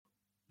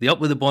The Up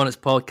With The Bonnets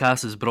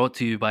podcast is brought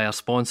to you by our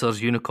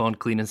sponsors, Unicorn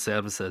Cleaning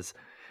Services.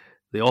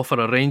 They offer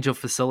a range of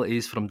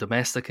facilities from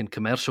domestic and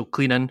commercial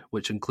cleaning,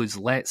 which includes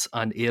lets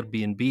and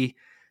Airbnb,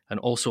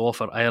 and also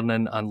offer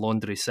ironing and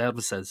laundry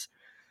services.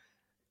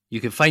 You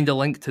can find a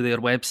link to their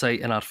website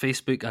in our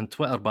Facebook and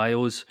Twitter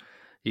bios.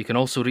 You can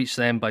also reach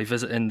them by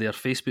visiting their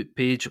Facebook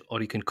page,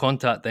 or you can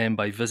contact them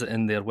by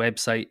visiting their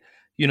website,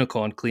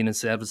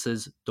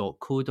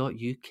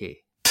 unicorncleaningservices.co.uk.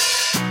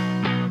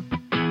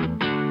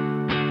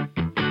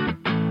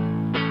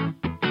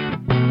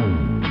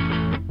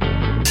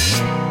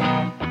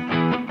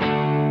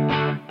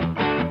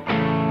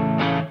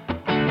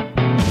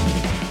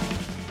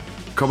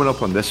 Coming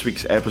up on this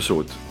week's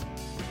episode,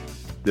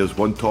 there's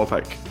one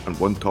topic and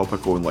one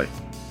topic only: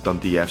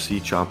 Dundee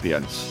FC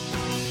champions.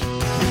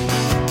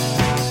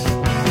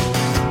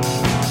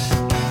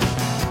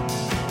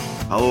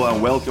 Hello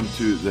and welcome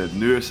to the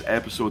newest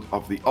episode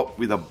of the Up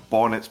With The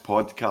Bonnets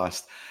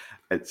podcast.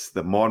 It's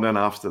the morning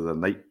after the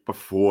night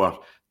before.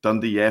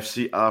 Dundee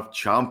FC are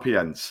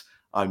champions.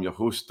 I'm your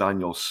host,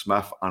 Daniel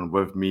Smith, and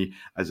with me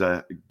is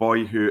a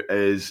boy who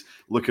is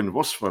looking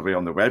worse for me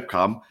on the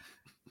webcam,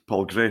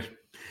 Paul Gray.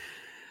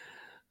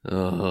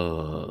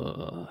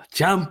 Oh,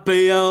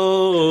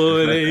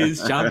 champions.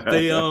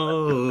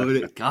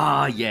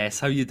 Ah, yes.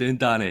 How you doing,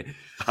 Danny?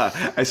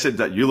 I said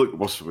that you look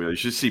worse for me. You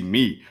should see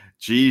me.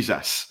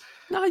 Jesus.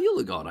 Nah, you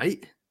look all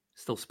right.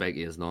 Still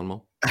specky as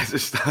normal.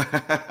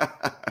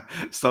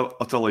 Still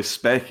utterly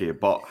specky,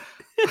 but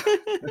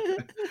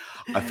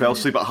I fell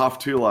asleep at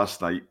 2:30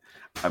 last night,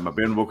 and my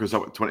brain woke us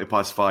up at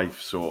 5:20,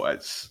 so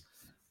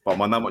but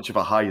I'm on that much of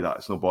a high that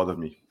it's not bothered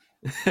me.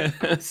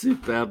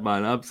 Superb,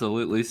 man.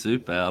 Absolutely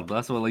superb.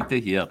 That's what I like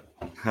to hear.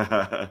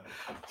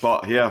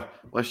 But here,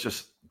 let's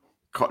just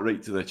cut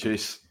right to the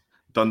chase.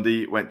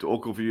 Dundee went to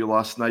Oakview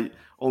last night,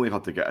 only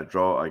had to get a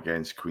draw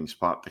against Queen's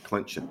Park to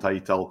clinch the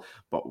title,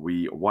 but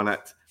we won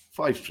it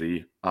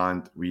 5-3,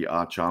 and we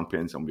are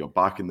champions, and we are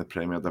back in the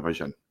Premier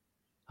Division.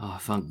 Oh,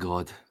 thank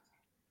God.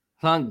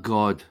 Thank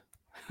God.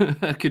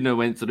 I couldn't have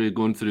went through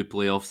going through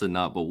playoffs and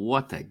that, but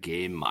what a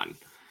game, man.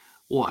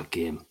 What a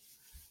game.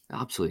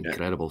 Absolutely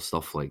incredible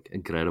stuff,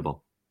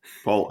 incredible.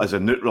 Paul, as a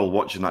neutral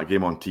watching that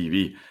game on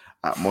TV,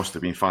 it must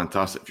have been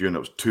fantastic viewing. It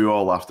was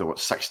 2-2 after,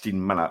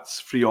 16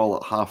 minutes, 3-3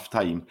 at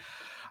half-time,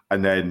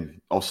 and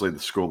then, obviously, the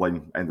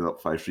scoreline ended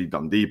up 5-3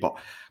 Dundee, but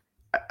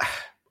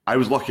I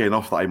was lucky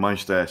enough that I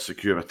managed to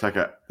secure a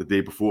ticket the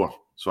day before,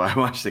 so I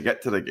managed to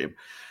get to the game,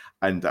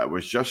 and it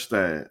was just,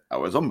 it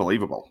was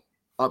unbelievable,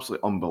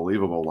 absolutely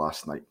unbelievable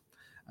last night.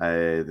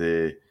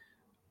 The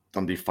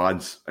Dundee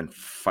fans in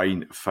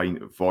fine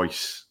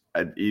voice,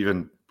 and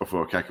even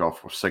before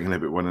kick-off, we're singing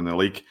about winning the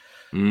league.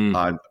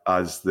 And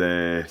as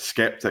the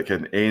sceptic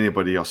in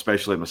anybody,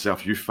 especially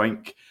myself, you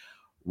think,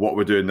 what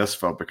we're doing this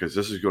for, because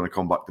this is going to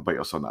come back to bite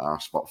us on the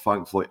arse. But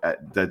thankfully,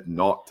 it did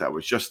not. It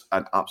was just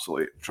an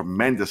absolutely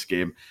tremendous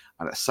game,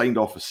 and it signed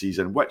off a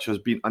season which has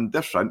been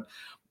indifferent,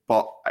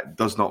 but it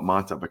does not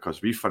matter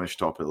because we finished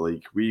top of the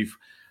league. We've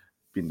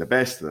been the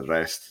best of the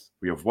rest.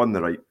 We have won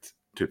the right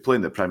to play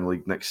in the Premier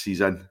League next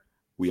season.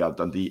 We are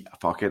Dundee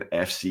fucking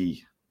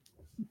FC.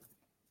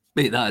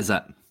 Mate, that is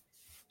it.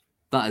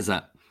 That is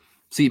it.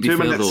 See, to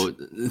be fair, though...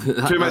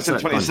 2 minutes and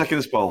 20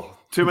 seconds, Paul.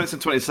 2 minutes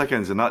and 20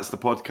 seconds, and that's the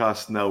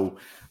podcast now.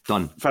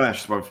 Done.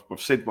 Finished. We've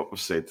said what we've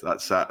said.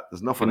 That's it.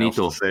 There's nothing else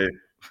to say.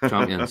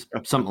 Champions.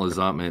 Simple as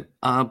that, mate.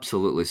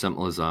 Absolutely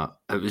simple as that.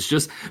 It was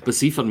just... But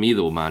see, for me,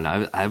 though, man,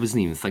 I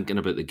wasn't even thinking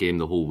about the game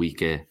the whole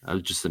week. I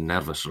was just a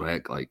nervous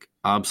wreck,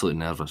 absolute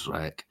nervous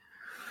wreck.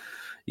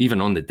 Even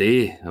on the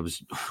day,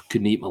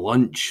 couldn't eat my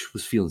lunch,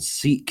 was feeling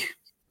sick,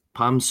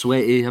 palms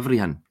sweaty,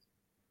 everything.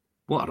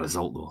 What a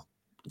result, though.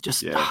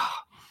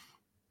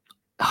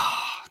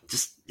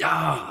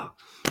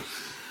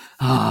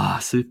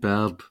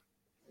 Superb.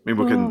 I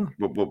mean,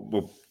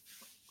 we'll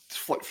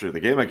flick through the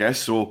game, I guess.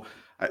 So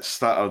it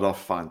started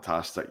off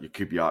fantastic.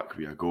 Jakubiak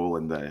with a goal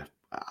in the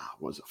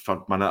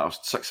third minute or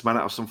 6th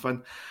minute or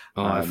something.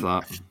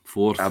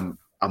 Fourth. I'm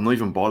not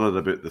even bothered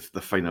about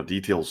the finer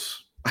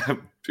details.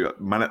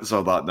 Minutes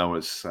of that now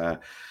is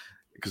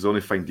because the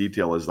only fine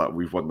detail is that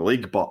we've won the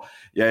league. But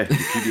yeah,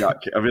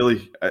 Jakubiak,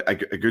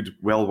 a good,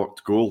 well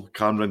worked goal.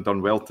 Cameron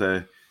done well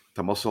to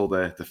muscle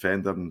the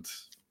defender and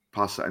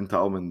pass it into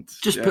him, and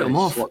just put him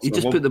off. He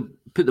just put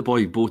the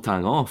boy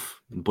Boateng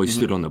off. The boy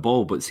stood on the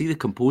ball, but see the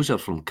composure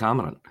from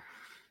Cameron.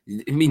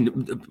 I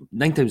mean,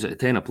 9 times out of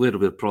 10, a player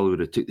probably would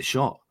have took the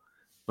shot.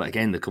 But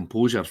again, the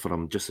composure for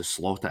him just to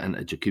slot it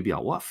into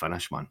Jakubiak. What a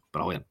finish, man!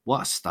 Brilliant.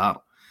 What a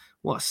start!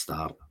 What a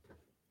start!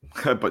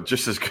 But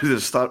just as good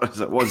a start as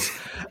it was,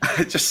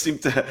 it just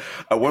seemed to,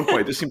 at one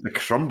point, it just seemed to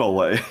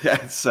crumble.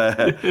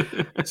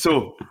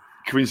 So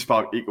Queen's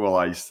Park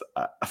equalised.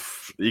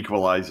 The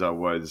equaliser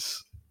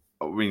was,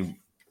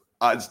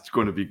 that's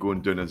going to be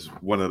going down as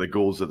one of the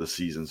goals of the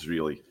seasons,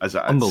 really.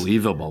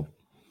 Unbelievable.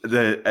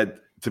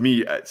 To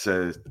me, it's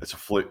a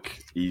fluke.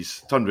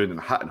 He's turned around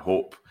and hit and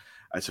hope.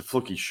 It's a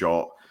fluky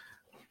shot.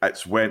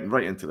 It's went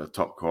right into the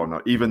top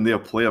corner. Even their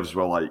players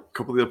were like, a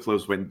couple of their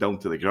players went down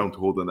to the ground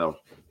holding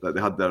that they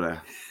had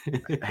their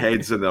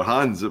heads in their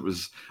hands. It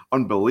was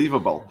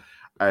unbelievable.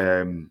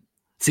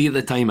 See, at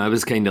the time, I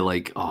was kind of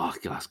like, oh,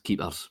 gosh,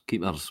 keepers.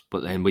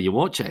 But then when you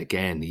watch it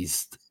again,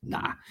 he's,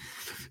 nah,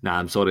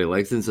 I'm sorry,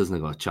 Legzdins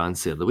hasn't got a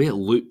chance here. The way it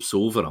loops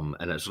over him,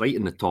 and it's right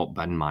in the top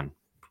bin, man.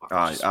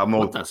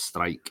 What a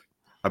strike.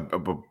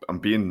 I'm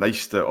being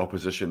nice to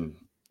opposition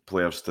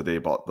players today,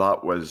 but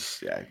that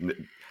was,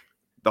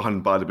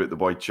 nothing bad about the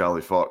boy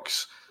Charlie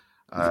Fox.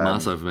 He's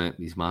massive, mate.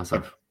 He's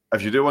massive.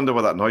 If you do wonder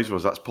what that noise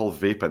was, that's Paul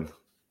vaping.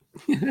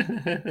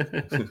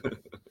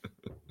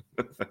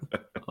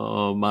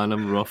 Oh man,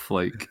 I'm rough.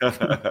 Like,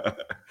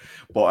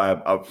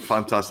 but a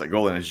fantastic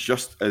goal, and it's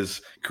just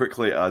as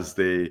quickly as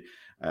they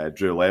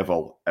drew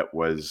level, it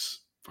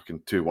was fucking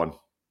 2-1.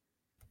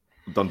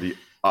 Dundee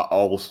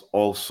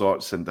all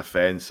sorts in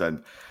defence,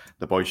 and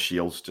the boy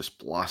Shields just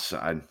blasts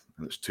it in,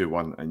 and it's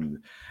 2-1.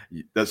 And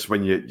that's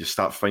when you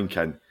start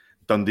thinking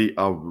Dundee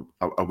are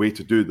a way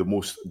to do the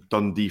most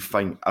Dundee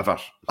thing ever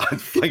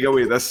and fling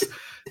away this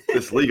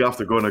league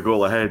after going a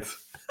goal ahead.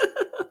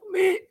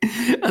 Mate,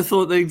 I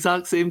thought the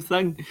exact same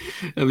thing.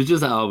 It was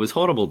just, it was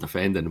horrible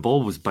defending. The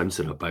ball was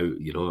bouncing about,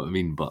 you know what I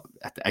mean? But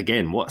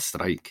again, what a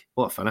strike,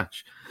 what a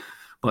finish.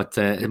 But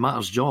it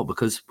matters, Joe,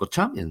 because we're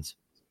champions.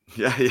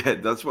 Yeah,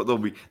 that's what they'll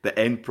be. The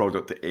end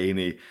product to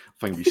any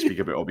thing we speak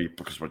about will be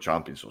because we're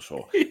champions or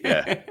so.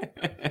 Yeah.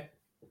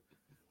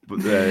 But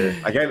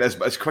again,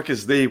 as quick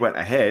as they went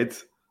ahead,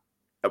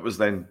 it was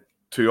then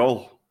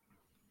 2-2.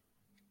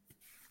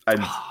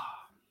 And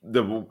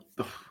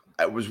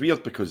it was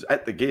weird because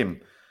at the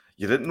game,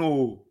 you didn't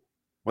know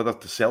whether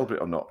to celebrate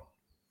or not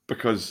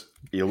because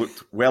you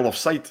looked well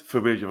offside for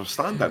where you were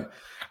standing.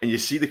 And you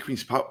see the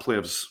Queen's Park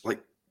players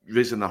like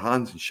raising their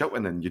hands and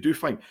shouting, and you do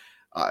think,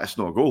 it's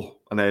not a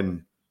goal. And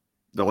then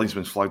the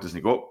linesman's flag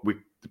doesn't go up.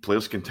 The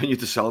players continue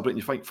to celebrate, and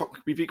you think, fuck,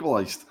 we've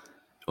equalised.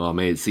 Oh,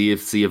 mate, see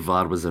if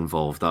VAR was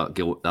involved, that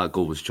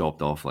goal was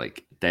chopped off,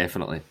 like,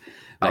 definitely.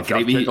 Like,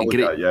 mate,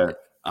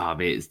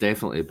 it's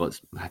definitely, but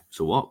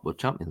so what? We're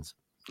champions.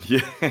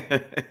 Yeah.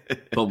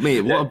 But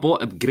mate,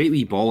 what a great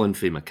wee ball in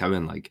for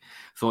McCowan. Like,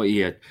 thought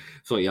he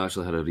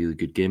actually had a really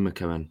good game,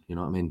 McCowan, you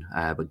know what I mean?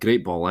 But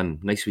great ball in,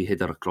 nice wee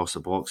header across the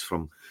box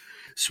from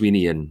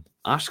Sweeney and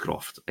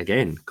Ashcroft.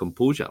 Again,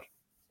 composure.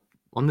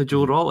 On the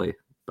Joe Raleigh.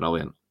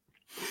 Brilliant.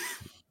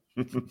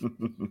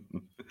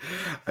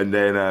 And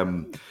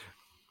then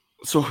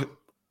so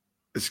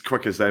as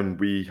quick as then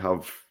we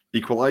have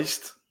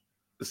equalised.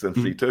 It's then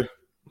 3-2.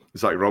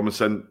 Zach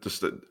Robinson,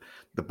 just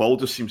the ball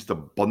just seems to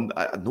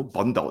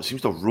bundle. It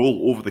seems to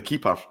roll over the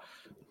keeper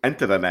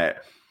into the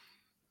net.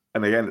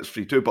 And again, it's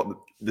 3-2. But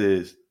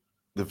the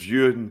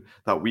viewing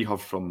that we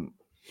have from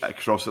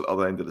across at the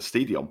other end of the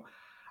stadium,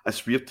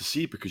 it's weird to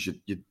see because you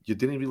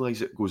didn't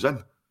realise it goes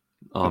in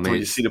until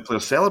you see the player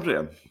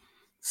celebrating.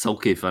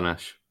 Silky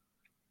finish.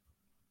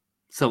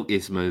 Silky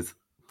smooth.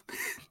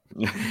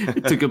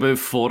 It took about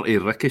 40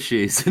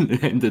 ricochets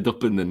and ended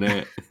up in the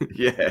net.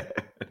 Yeah.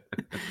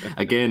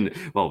 Again,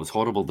 well, it was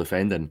horrible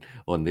defending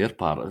on their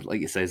part.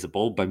 Like it says, the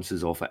ball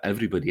bounces off at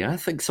everybody. I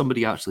think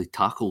somebody actually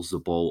tackles the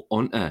ball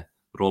onto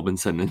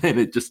Robinson and then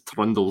it just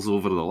trundles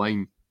over the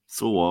line.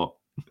 So what?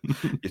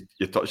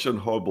 You touched on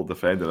horrible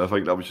defending. I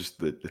think that was just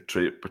the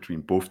trait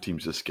between both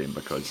teams this game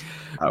because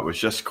it was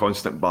just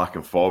constant back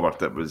and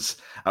forward. It was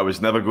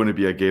never going to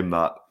be a game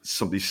that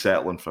somebody's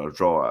settling for a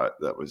draw.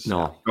 That was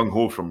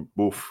gung-ho from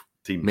both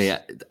teams. Mate,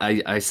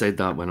 I said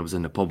that when I was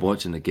in the pub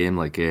watching the game.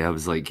 Like I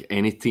was like,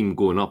 any team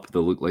going up, they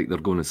look like they're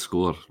going to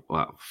score.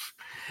 Wow.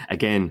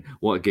 Again,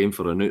 what a game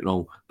for a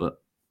neutral,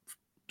 but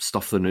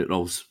stuff the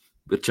neutrals.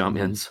 We're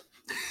champions.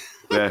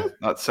 Yeah,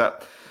 that's it.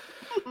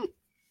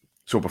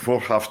 So before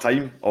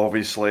half-time,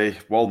 obviously,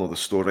 we all know the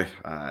story.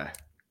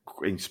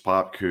 Queen's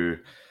Park, who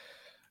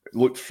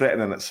looked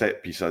threatening at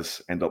set pieces,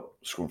 end up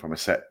scoring from a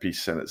set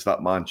piece, and it's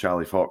that man,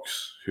 Charlie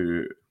Fox,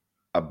 who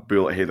a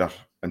bullet header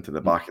into the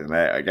back of the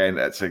net. Again,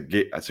 it's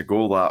a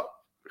goal that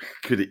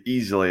could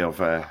easily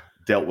have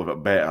dealt with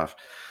it better.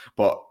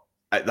 But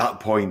at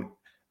that point,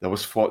 there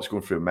was thoughts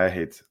going through my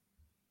head,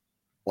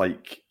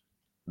 like,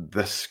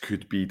 this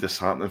could be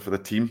disheartening for the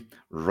team,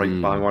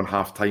 bang on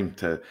half-time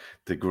to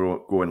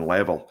go and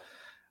level.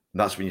 And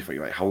that's when you think,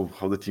 like, how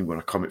the team going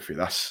to come out for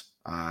this?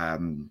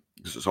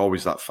 Because it's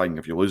always that thing,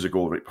 if you lose a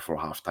goal right before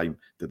half-time,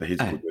 did the heads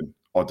go down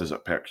or does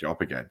it perk you up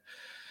again?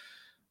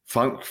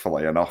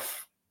 Thankfully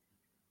enough,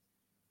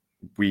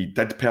 we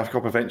did perk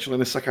up eventually in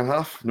the second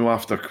half. No,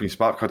 after Queen's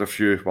Park had a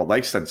few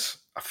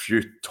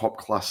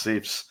top-class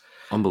saves.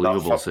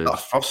 Unbelievable saves. That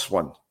first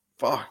one,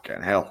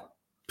 fucking hell.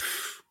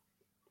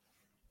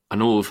 I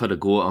know we've had a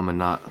go at him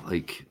and that,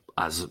 like,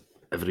 as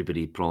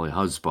everybody probably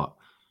has, but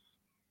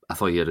I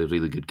thought he had a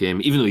really good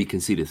game. Even though he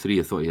conceded 3,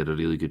 I thought he had a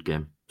really good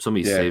game. Some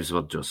of his saves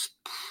were just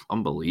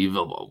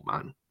unbelievable,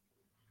 man.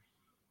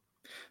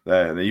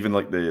 And even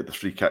like the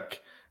free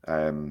kick,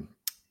 that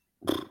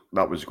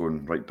was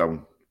going right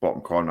down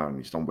bottom corner, and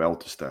he's done well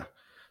just to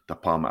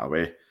palm it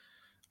away.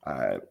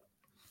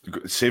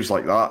 Saves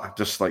like that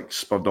just like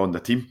spurred on the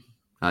team.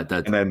 I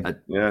did. And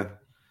then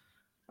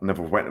And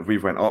then we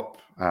went up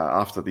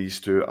after these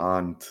two,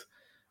 and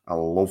a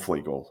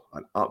lovely goal,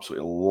 an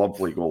absolutely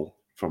lovely goal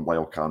from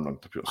Lyle Cameron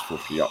to put us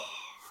 4-3 up.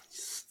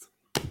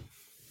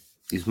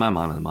 He's my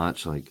man of the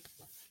match, like.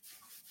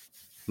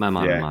 My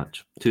man of the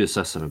match. 2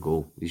 assists and a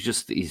goal.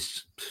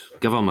 He's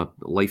give him a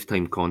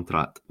lifetime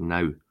contract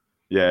now.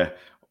 Yeah,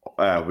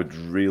 I would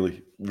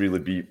really, really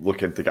be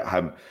looking to get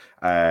him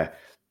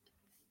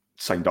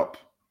signed up.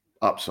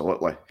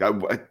 Absolutely.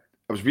 It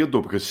was weird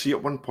though, because see,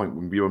 at one point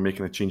when we were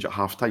making a change at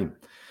half time,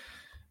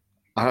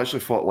 I actually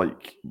thought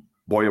like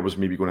Boyer was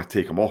maybe going to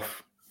take him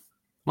off.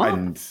 What?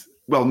 And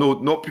well, no,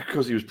 not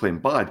because he was playing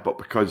bad, but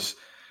because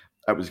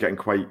it was getting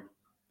quite.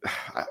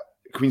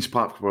 Queen's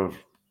Park were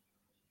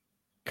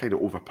kind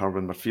of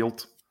overpowering their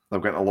field. They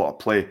were getting a lot of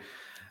play,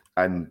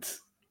 and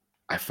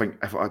I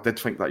did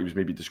think that he was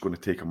maybe just going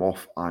to take him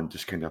off and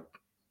just kind of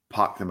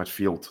park the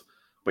midfield.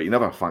 But he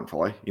never,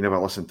 thankfully,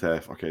 listened to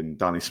fucking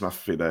Danny Smith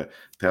for the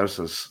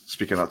Terraces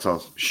speaking that to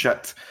us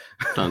shit.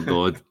 Thank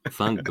God.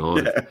 Thank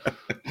God.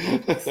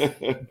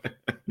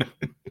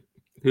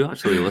 Who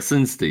actually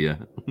listens to you?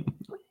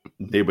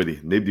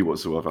 Nobody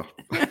whatsoever.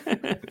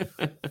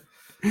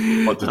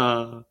 But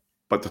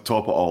to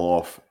top it all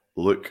off,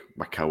 Luke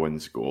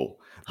McCowan's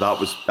goal. That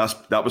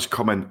was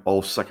coming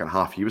all second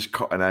half. He was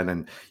cutting in,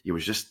 and he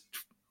was just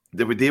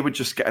they would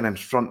just getting in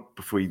front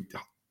before he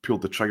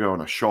pulled the trigger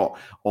on a shot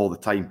all the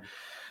time.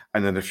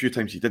 And then a few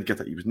times he did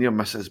get it, he was near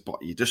misses, but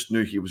he just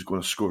knew he was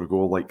going to score a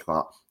goal like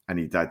that, and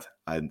he did.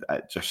 And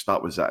that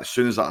was it. As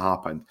soon as that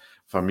happened,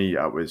 for me,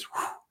 it was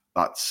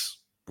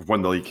we've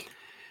won the league.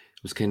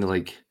 It was kind of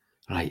like,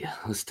 right,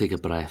 let's take a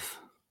breath.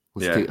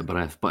 Take a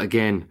breath. But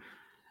again,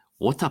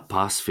 what a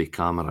pass for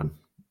Cameron.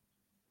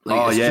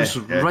 Like,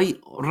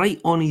 right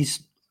on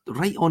his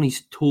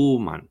toe,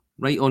 man.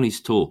 Right on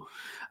his toe.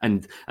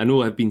 And I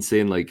know I've been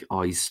saying like,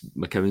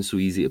 McCowan's so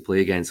easy to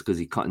play against because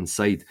he cut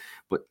inside.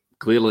 But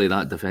clearly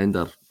that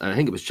defender, I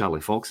think it was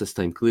Charlie Fox this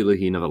time, clearly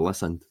he never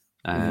listened.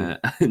 But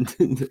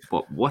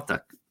what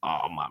a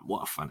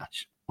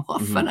finish.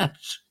 What a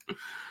finish.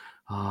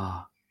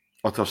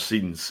 Utter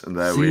scenes in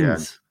the way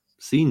end.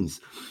 Scenes.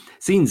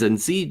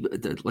 And see,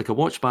 like I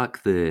watched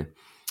back the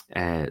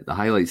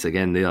highlights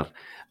again there,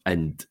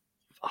 and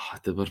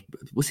they were,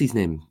 what's his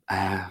name?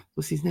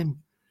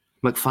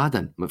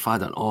 McFadden.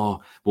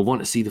 Oh, we want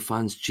to see the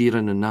fans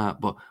cheering and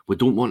that, but we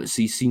don't want to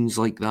see scenes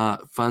like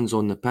that. Fans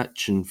on the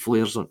pitch and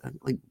flares on.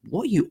 Like,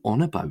 what are you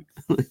on about?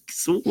 Like,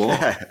 so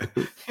what?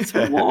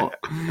 So what?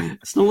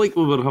 It's not like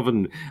we were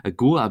having a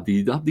go at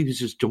Abdi. Abdi was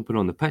just jumping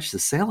on the pitch to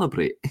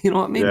celebrate. You know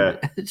what I mean? Yeah.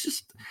 It's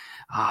just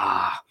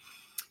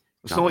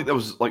It's not like there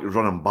was like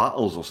running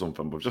battles or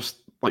something. We've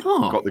just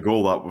got the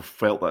goal that we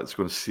felt that it's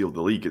going to seal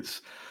the league.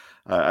 It's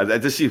I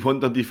did see one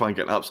Dundee fan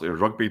getting absolutely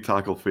a rugby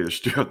tackle for the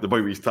steward, the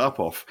boy with his tap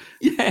off.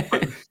 Yeah.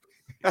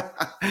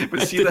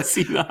 But see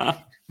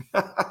that.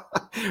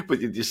 But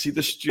did you see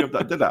the steward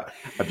that did it?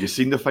 Have you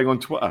seen the thing on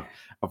Twitter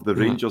of the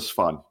Rangers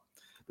fan?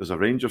 There's a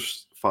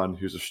Rangers fan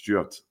who's a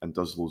steward and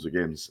does loads of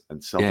games,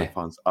 and Celtic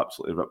fans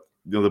absolutely rip.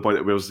 You know, the boy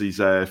that wears these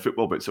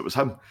football boots, it was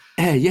him.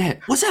 Yeah.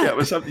 What's that? Yeah, it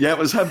was him. Yeah, it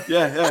was him.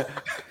 Yeah.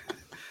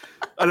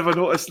 I never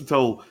noticed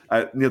until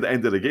near the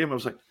end of the game. I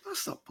was like,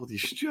 "That's that bloody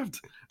steward,"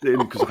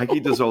 because I think he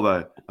does all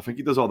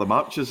the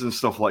matches and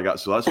stuff like that.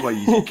 So that's why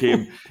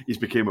he's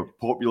became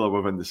popular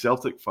within the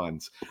Celtic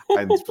fans.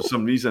 And for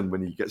some reason,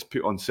 when he gets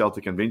put on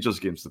Celtic and Rangers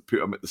games, they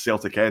put him at the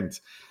Celtic end.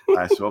 So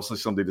obviously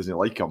somebody doesn't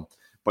like him.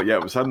 But yeah,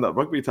 it was him that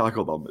rugby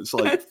tackled him. It's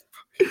like,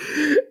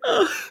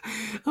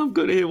 I'm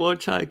going to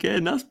watch that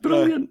again. That's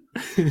brilliant.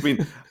 I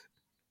mean,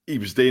 he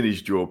was doing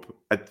his job.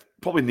 I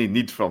probably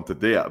need for him to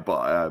do it,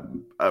 but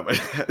I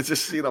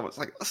just seen him. It's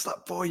like, that's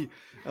that boy.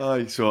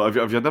 So if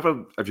you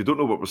don't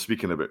know what we're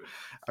speaking about,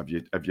 have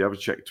you ever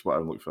checked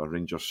Twitter and looked for a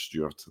Rangers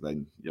steward?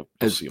 Then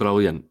it's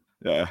brilliant.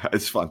 Yeah,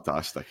 it's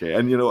fantastic.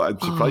 And you know, I'm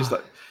surprised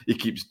that he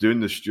keeps doing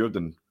the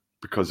stewarding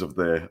because of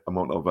the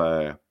amount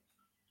of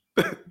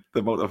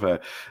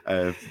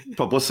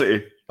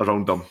publicity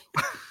around him.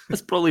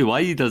 That's probably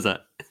why he does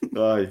it.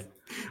 Aye.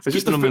 It's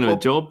just him in a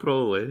job,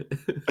 probably.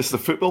 It's the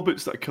football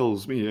boots that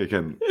kills me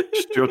again.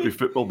 Steward with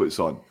football boots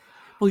on.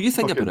 Well, you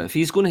think about it. If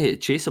he's going to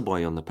chase a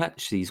boy on the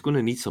pitch, he's going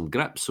to need some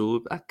grip.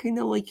 So I kind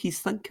of like he's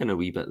thinking a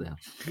wee bit there.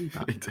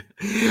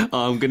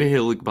 I'm going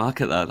to look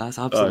back at that. That's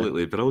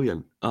absolutely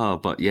brilliant.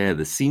 But yeah,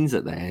 the scenes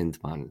at the end,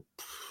 man.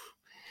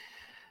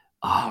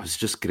 It was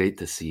just great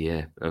to see.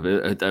 Yeah,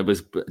 it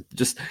was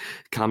just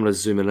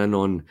cameras zooming in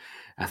on.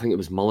 I think it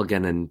was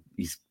Mulligan, and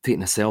he's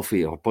taking a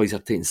selfie, or boys are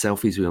taking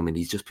selfies with him, and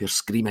he's just pure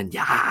screaming,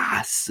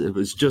 "Yes!" It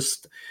was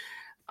just,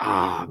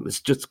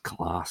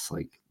 class.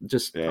 Like,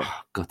 just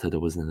gutted I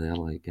wasn't there.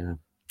 Like, yeah,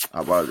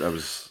 I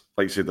was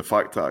like, say the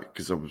fact that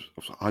because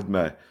I had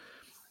my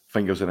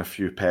fingers in a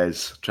few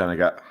pairs trying to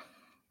get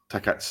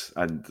tickets,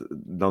 and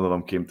none of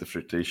them came to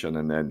fruition.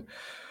 And then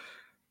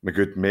my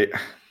good mate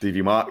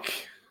Davey Mark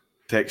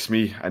texted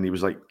me, and he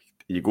was like,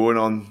 "Are you going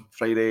on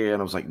Friday?" And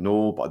I was like,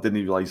 "No," but I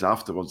didn't realise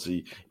afterwards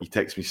he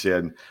texted me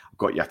saying, "I've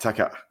got you a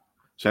ticket."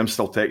 So I'm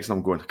still texting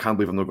him going, "I can't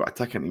believe I've not got a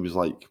ticket." And he was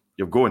like,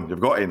 "You've got it."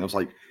 And I was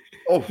like,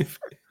 "Oh,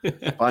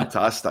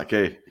 fantastic,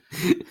 eh?"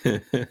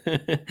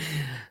 Couldn't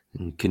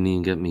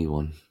even get me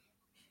one.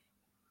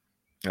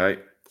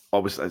 Right.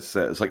 Obviously,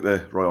 it's like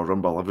the Royal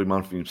Rumble. Every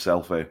man for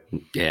himself.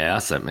 Yeah,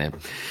 that's it, man.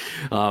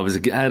 I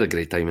had a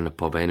great time in the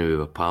pub anyway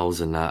with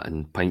pals and that,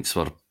 and pints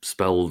were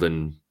spilled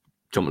and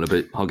jumping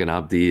about, hugging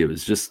Abdi. It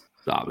was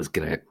was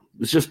great. It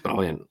was just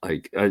brilliant.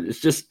 Like, it's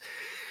just,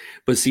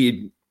 but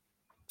see,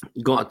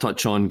 got to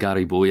touch on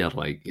Gary Bowyer,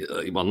 like,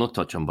 well, not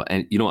touch on, but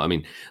you know what I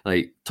mean?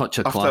 Like, touch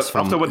a class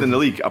from... After winning the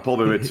league, I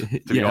probably would,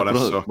 to be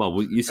honest. So.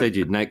 Well, you said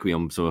you'd neck with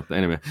him, so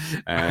anyway.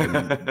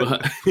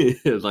 But,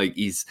 like,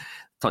 he's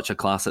touch a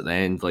class at the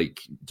end, like,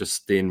 just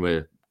staying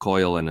with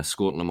Coyle and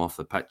escorting him off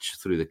the pitch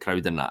through the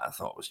crowd and that, I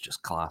thought was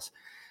just class.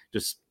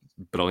 Just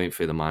brilliant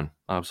for the man.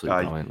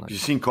 Absolutely brilliant. Like. You've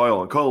seen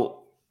Coyle, and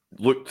Coyle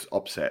looked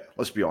upset.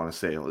 Let's be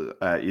honest.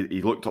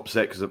 He looked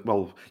upset because,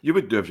 well, you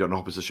would do if you're an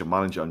opposition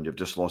manager and you've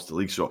just lost the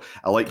league. So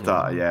I like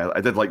that. Yeah,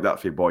 I did like that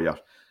for Bowyer.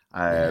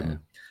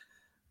 But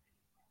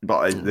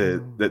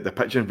the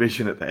pitch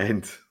invasion at the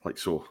end, like,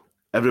 so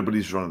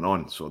everybody's running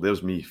on. So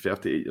there's me,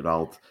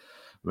 38-year-old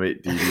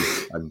mate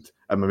Davey and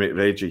my mate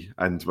Reggie,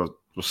 and we're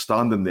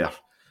standing there,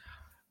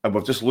 and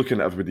we're just looking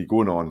at everybody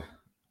going on,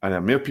 and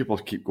then more people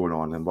keep going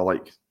on, and we're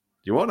like, "Do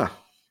you wanna?"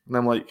 And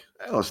I'm like,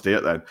 hey, "Let's do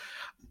it then."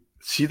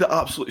 See the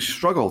absolute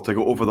struggle to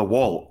go over the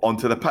wall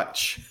onto the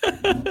pitch.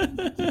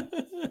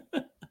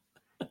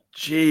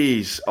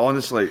 Jeez,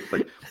 honestly,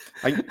 like,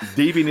 I think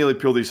Davey nearly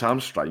pulled his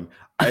hamstring.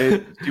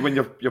 See, when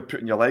you're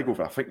putting your leg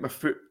over, I think my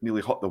foot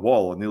nearly hit the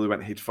wall and nearly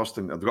went head first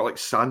in. I've got like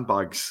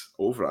sandbags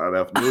over it, and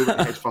I've nearly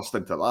went head first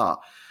into that.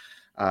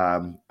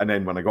 And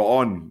then when I got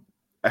on,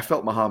 I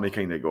felt my hammy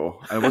kind of go,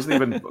 and it wasn't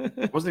even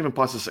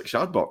past the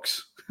 6-yard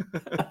box.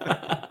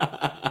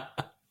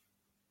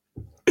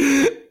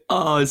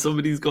 Oh,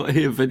 somebody's got to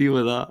hear a video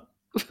of that.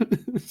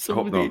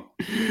 Somebody.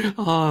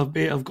 Oh,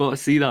 mate, I've got to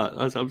see that.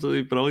 That's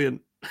absolutely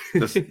brilliant.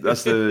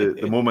 That's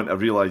the moment I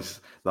realised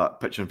that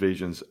pitch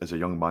invasions is a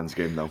young man's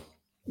game now.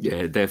 Yeah,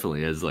 it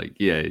definitely is. Like,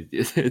 yeah,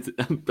 I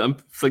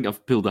think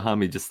I've pulled a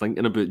hammy just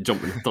thinking about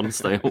jumping the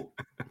turnstile.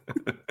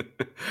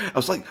 I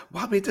was like,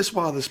 what made this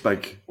wire this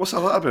big? What's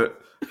all that about?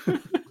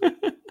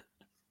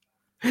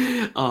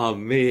 Oh,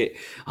 mate.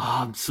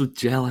 Oh, I'm so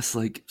jealous,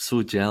 like,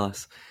 so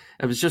jealous.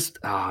 It was just,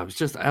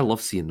 I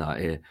love seeing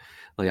that,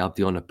 like,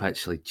 Abdi on the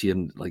pitch, like,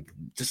 cheering, like,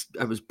 just,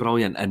 it was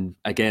brilliant. And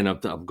again, I'm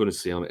going to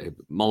say,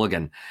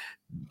 Mulligan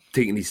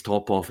taking his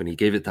top off and he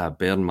gave it to a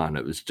Bern man.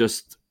 It was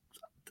just,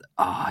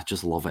 I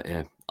just love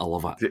it, I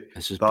love it.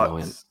 It's just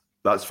brilliant.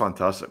 That's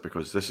fantastic,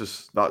 because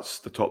that's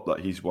the top that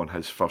he's won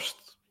his first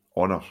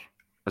honour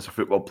as a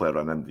football player,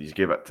 and then he's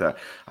gave it to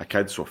a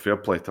kid, so fair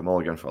play to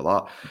Mulligan for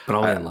that.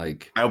 Brilliant,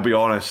 like. I'll be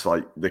honest,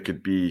 like, there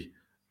could be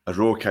a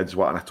row of kids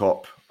wanting a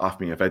top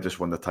after me if I just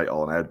won the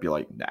title, and I'd be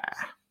like, nah,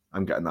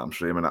 I'm getting that, I'm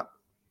framing it.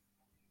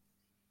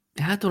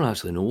 Yeah, I don't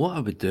actually know what I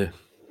would do.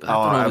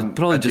 I would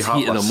probably just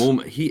heat of the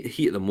moment.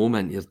 Heat of the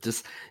moment.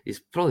 He's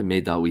probably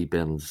made that wee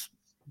Burns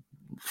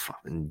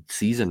fucking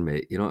season,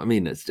 mate. You know what I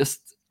mean? It's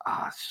just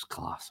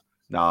class.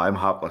 Nah, I'm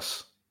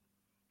hapless.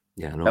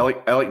 Yeah, I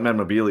know. I like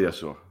memorabilia,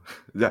 so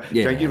yeah,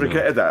 he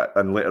regretted that,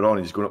 and later on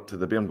he's going up to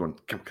the Bear going,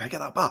 can I get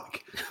that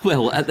back?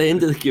 Well, at the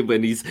end of the game,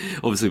 when he's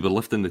obviously we're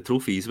lifting the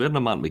trophy, he's wearing a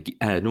John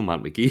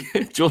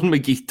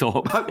McGee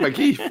top. Mark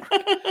McGee.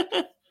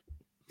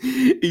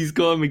 He's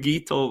got a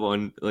McGee top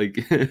on, like,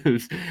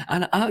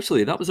 and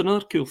actually that was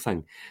another cool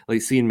thing,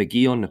 like seeing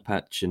McGee on the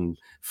pitch and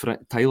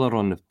Tyler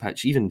on the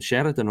pitch, even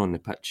Sheridan on the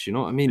pitch. You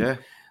know what I mean? Yeah.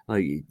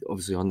 Like,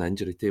 obviously on the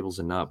injury tables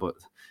and that, but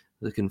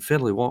they can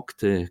fairly walk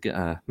to get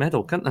a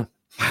medal, can't they?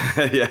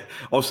 Yeah.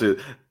 Also,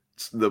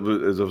 there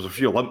was a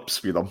few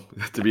limps with them,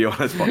 to be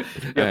honest. But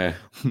yeah,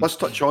 let's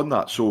touch on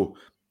that. So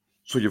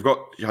you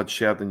had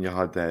Sheridan, you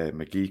had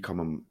McGee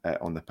coming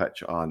on the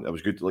pitch, and it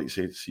was good, like you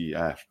say, to see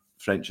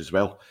French as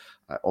well.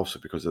 Also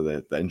because of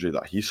the injury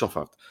that he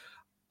suffered.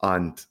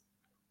 And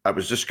it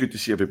was just good to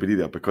see everybody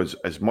there, because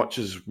as much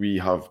as we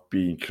have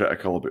been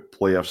critical about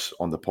players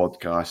on the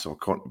podcast or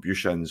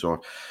contributions,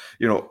 or,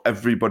 you know,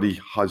 everybody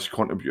has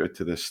contributed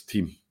to this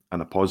team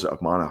in a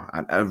positive manner,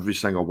 and every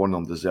single one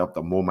of them deserved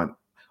a moment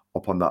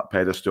up on that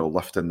pedestal,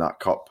 lifting that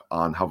cup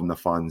and having the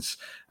fans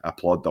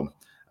applaud them.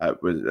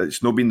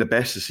 It's not been the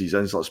best of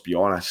seasons, let's be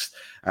honest.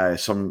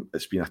 It's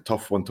been a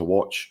tough one to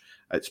watch.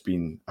 It's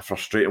been a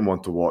frustrating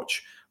one to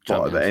watch.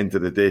 But at the end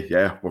of the day,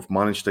 yeah, we've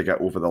managed to get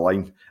over the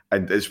line.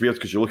 And it's weird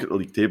because you look at the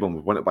league table and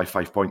we've won it by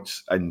 5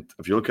 points. And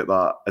if you look at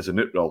that as a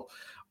neutral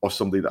or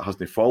somebody that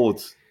hasn't followed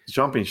the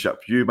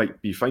championship, you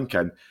might be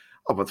thinking,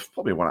 oh, but they've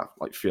probably won it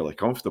like fairly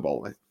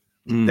comfortable.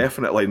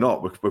 Definitely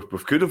not. We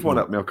could have won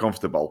it more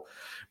comfortable.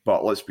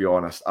 But let's be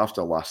honest,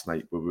 after last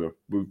night, would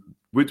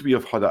we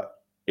have had it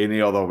any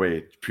other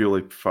way,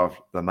 purely for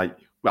the night?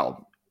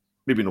 Well,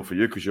 maybe not for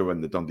you because you're in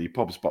the Dundee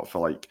pubs, but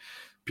for like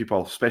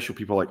people, special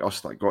people like us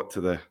that got to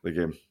the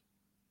game,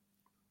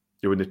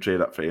 you wouldn't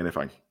trade it for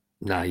anything.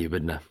 Nah, you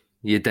wouldn't.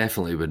 You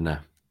definitely wouldn't.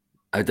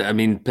 I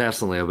mean,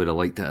 personally, I would have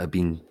liked it to have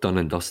been done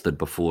and dusted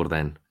before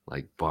then.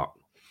 Like, but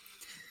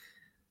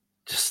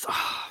just,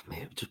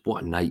 man, just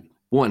what a night.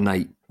 What a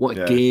night. What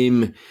a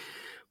game.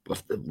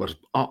 We're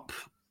up.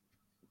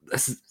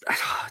 This is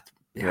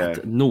Yeah.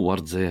 No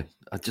words there.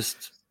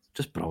 Just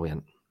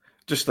brilliant.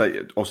 Just like,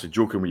 obviously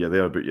joking with you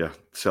there about you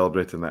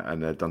celebrating it in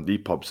the Dundee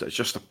pubs, it's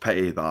just a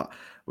pity that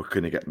we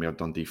couldn't get more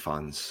Dundee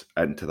fans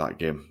into that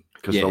game.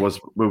 Because there was,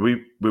 where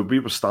we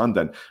were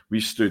standing, we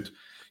stood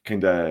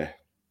kind of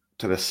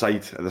to the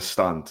side of the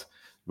stand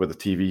where the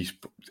TV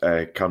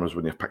cameras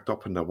when they picked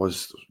up, and there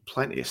was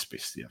plenty of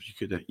space there. You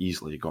could have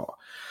easily got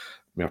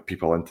more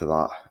people into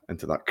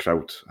that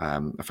crowd.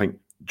 I think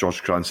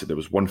George Cran said there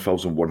was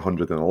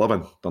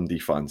 1,111 Dundee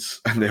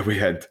fans in the away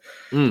end.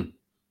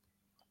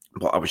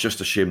 But I was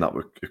just ashamed that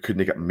we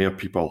couldn't get more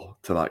people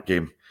to that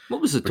game.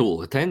 What was the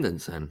total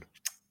attendance then?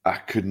 I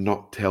could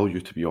not tell you,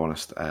 to be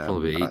honest.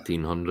 Probably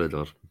 1,800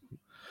 or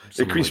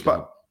at Queen's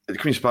Park. At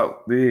Queen's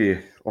Park,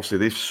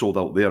 they've sold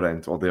out their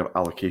end or their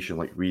allocation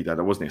like we did.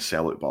 It wasn't a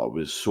sellout, but it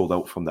was sold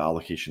out from the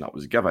allocation that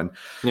was given.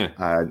 Yeah.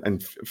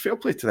 And fair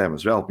play to them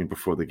as well. I mean,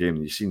 before the game,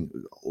 you've seen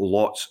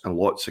lots and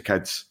lots of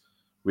kids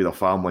with their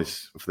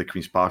families for the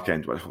Queen's Park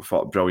end, which I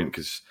thought brilliant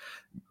because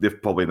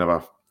they've probably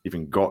never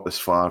even got this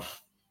far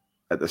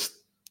at this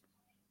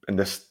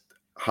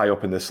high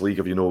up in this league,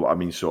 if you know what I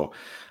mean. So,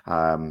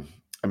 I'm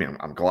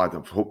glad.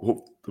 I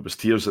hope there was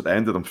tears at the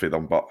end of them for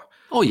them, but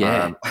oh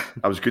yeah,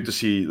 I was good to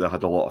see they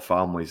had a lot of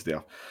families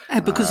there.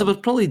 Because they were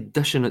probably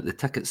dishing out the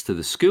tickets to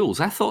the schools.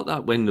 I thought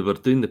that when they were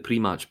doing the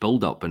pre-match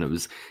build-up and it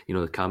was,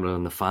 the camera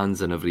and the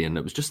fans and everything,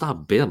 it was just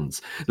that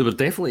Bairns. They were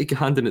definitely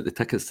handing out the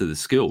tickets to the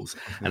schools.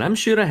 And I'm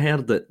sure I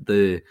heard that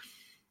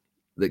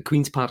that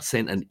Queen's Park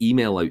sent an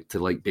email out to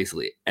like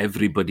basically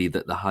everybody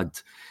that they had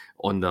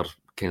on their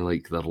kind of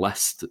like their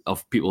list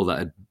of people that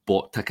had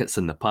bought tickets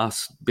in the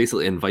past,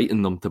 basically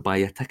inviting them to buy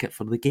a ticket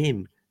for the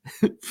game.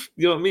 You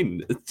know what I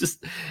mean? It's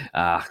just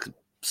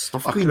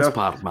stuff Queen's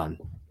Park, man.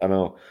 I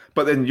know.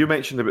 But then you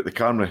mentioned about the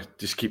camera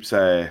just keeps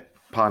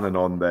panning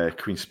on the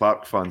Queen's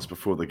Park fans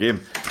before the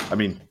game. I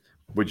mean,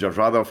 would you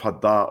rather have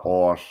had that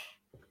or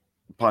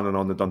panning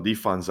on the Dundee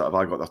fans that have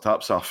I got their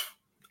taps off?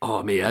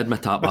 Oh, mate, I had my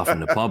tap off in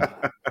the pub.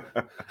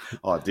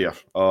 Oh, dear.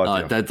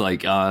 I did,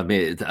 mate,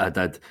 I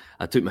did.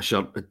 I took my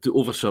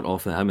overshirt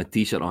off and I had my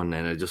t-shirt on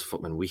and I just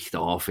fucking weeked it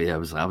off. I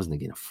wasn't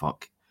giving a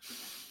fuck.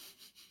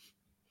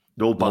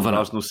 The old band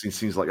has not seen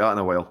scenes like that in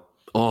a while.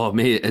 Oh,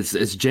 mate,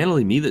 it's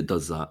generally me that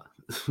does that.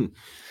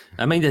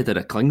 I mind I did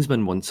a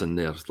Klingsman once in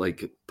there,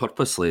 like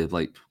purposely,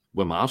 like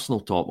with my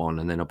Arsenal top on,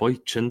 and then a boy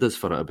chinned us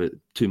for it about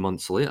 2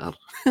 months later.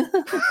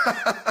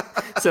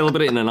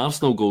 Celebrating an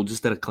Arsenal goal,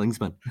 just did a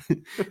Klingsman.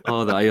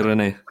 Oh, the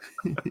irony.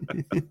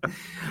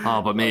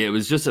 But mate, it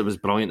was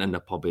brilliant in the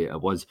pub. It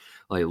was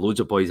like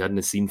loads of boys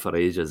hadn't seen for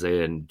ages,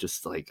 and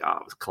just like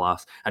it was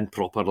class and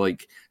proper.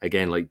 Like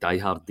again, like Die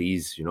Hard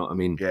D's. You know what I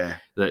mean? Yeah.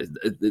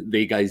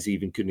 The guys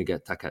even couldn't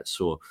get tickets,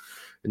 so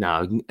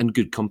in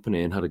good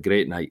company and had a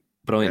great night.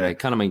 Brilliant night.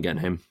 Can't mind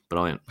getting him.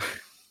 Brilliant.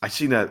 I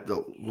seen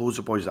loads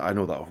of boys that I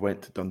know that have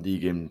went to Dundee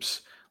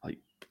games like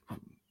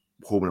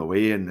home and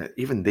away, and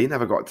even they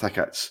never got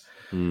tickets.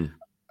 And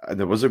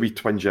there was a wee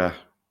twinge of,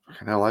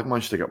 I've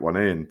managed to get one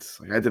in.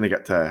 I didn't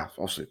get to,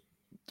 obviously,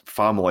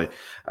 family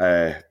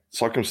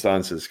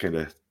circumstances kind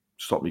of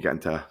stopped me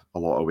getting to a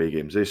lot of away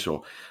games.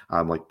 So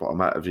I'm like, but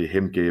I'm at every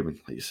home game and,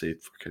 like you say,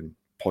 fucking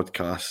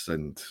podcasts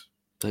and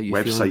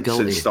websites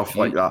and stuff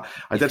like that.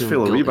 I did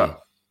feel a wee bit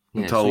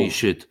until you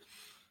should.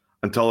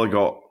 Until I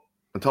got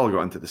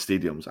into the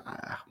stadiums.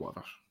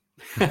 Whatever.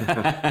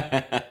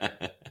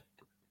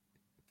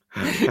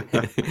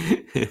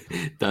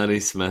 Danny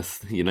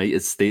Smith,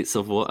 United States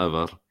of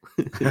whatever.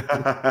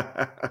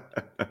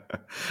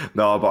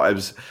 No, but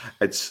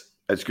it's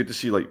good to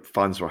see like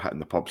fans were hitting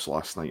the pubs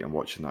last night and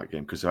watching that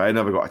game, because if I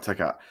never got a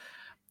ticket,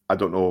 I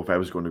don't know if I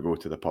was going to go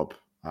to the pub.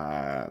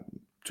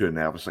 Too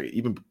nervous. Like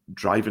even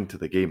driving to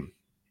the game,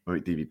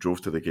 Davey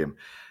drove to the game.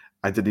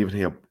 I didn't even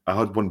hear. I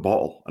had one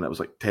bottle, and it was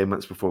like 10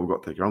 minutes before we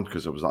got to the ground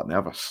because I was that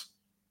nervous.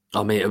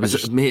 Oh mate, I was the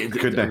same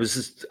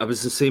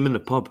in the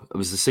pub. It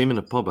was the same in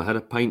the pub. I had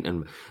a pint,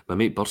 and my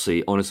mate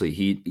Bursey, honestly,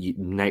 he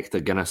necked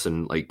a Guinness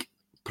in like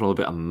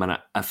probably about a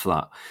minute, if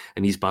that.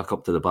 And he's back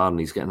up to the bar and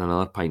he's getting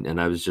another pint, and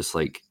I was just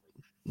like,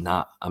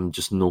 nah, I'm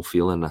just no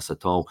feeling this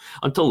at all.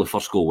 Until the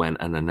first goal went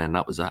in, and then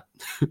that was it.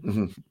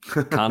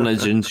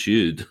 Carnage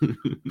ensued.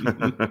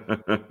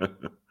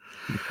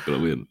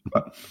 Brilliant.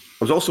 But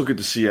it was also good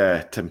to see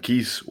Tim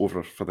Keys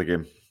over for the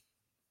game.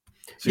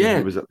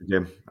 He was at the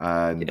game,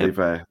 and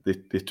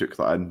they took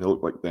that in. They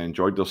looked like they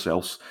enjoyed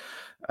themselves.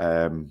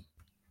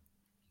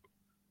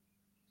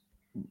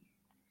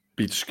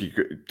 Just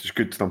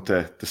good to them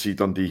to see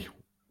Dundee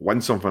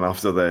win something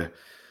after the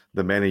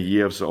many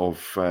years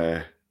of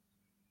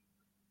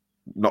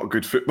not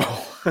good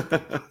football.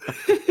 To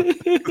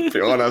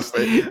be honest,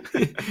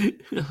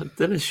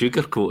 Don't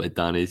sugarcoat it,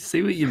 Danny.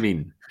 Say what you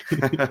mean.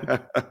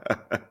 Come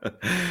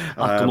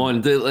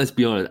on, let's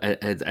be honest.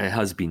 It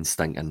has been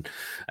stinking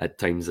at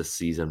times this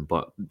season,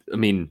 but I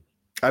mean,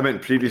 I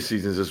meant previous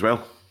seasons as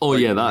well. Oh like,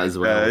 yeah, that as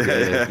well.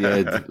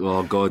 Yeah.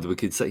 Oh God, we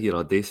could sit here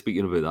all day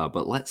speaking about that,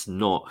 but let's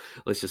not.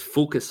 Let's just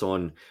focus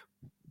on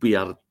we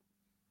are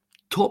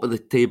top of the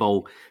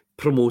table,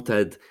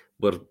 promoted.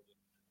 We're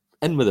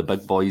in with the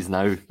big boys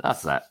now.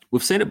 That's it.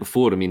 We've said it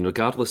before. I mean,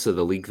 regardless of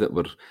the league that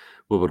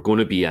we're going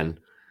to be in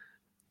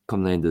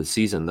come the end of the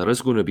season, there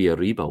is going to be a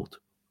rebuild.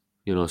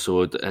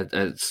 So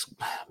it's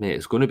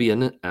going to be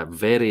a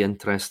very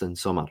interesting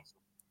summer.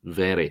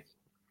 Very.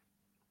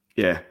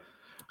 Yeah.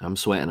 I'm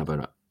sweating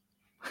about it.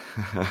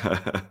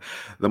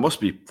 There must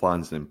be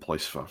plans in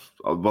place for.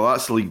 Well,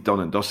 that's the league done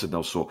and dusted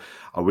now, so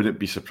I wouldn't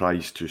be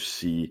surprised to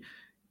see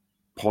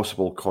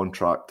possible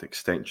contract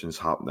extensions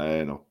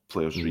happening or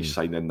players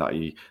re-signing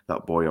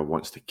that Boyer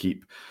wants to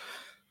keep.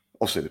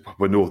 Obviously,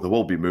 we know there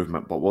will be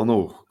movement, but we're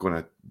not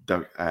going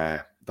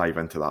to dive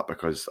into that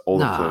because all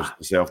the players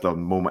deserve their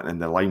moment in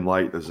the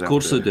limelight. Of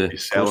course they do. Be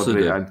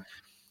celebrating.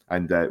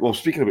 And well,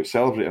 speaking about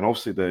celebrating,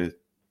 obviously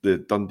the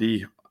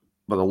Dundee,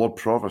 but the Lord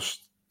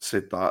Provost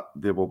said that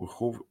they will be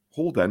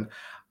holding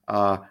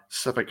a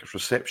civic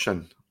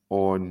reception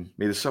on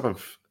May the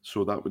 7th.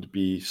 So that would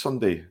be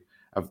Sunday.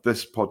 If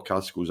this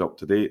podcast goes up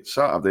today,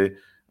 Saturday,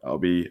 it'll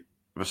be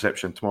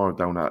reception tomorrow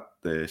down at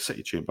the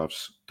City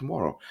Chambers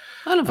tomorrow.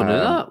 I never knew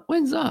that.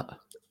 When's that?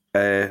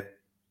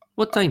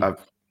 What time?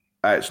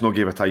 It's no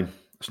gave a time.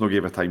 It's no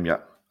gave a time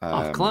yet.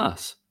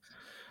 Class.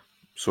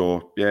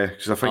 So yeah,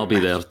 because I think I'll be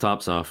there.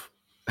 Taps off.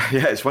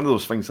 Yeah, it's one of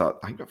those things that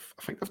I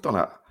think they've done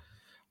it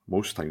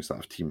most times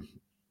that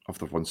if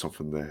they've won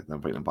something, they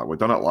invite them back. We've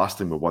done it last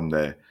time we won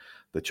the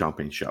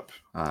championship,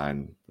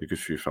 and a good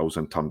few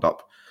thousand turned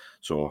up.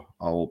 So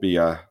I'll be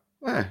go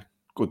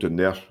down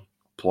there,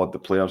 applaud the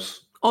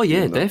players. Oh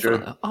yeah,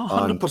 definitely.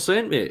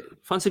 100%, mate.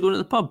 Fancy going to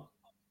the pub?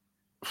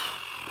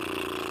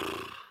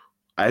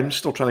 I'm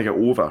still trying to get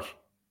over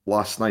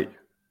last night.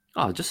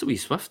 Just a wee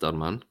swifter,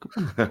 man.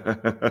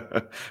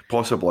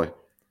 Possibly.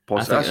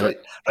 I think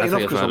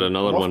if I had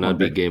another one, I'd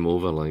be game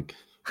over. Like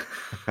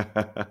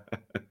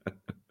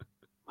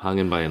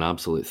hanging by an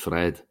absolute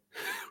thread.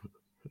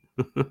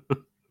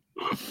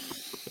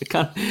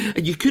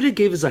 You could have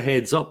gave us a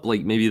heads up,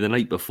 like maybe the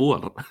night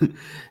before.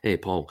 Hey,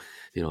 Paul,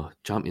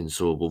 champions,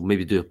 so we'll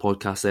maybe do a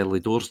podcast early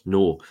doors.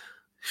 No,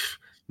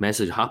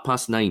 message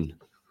 9:30.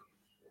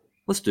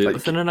 Let's do it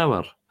within an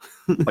hour.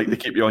 Like they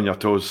keep you on your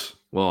toes.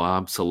 Well,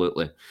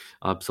 absolutely.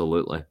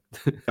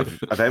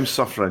 If I'm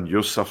suffering,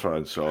 you're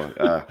suffering. So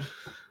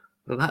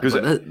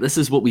this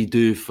is what we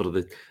do for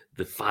the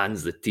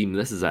fans, the team.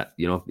 This is it.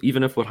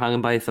 Even if we're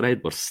hanging by a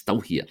thread, we're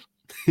still here.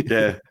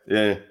 yeah.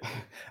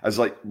 It's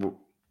like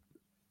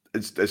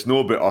it's no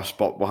about us,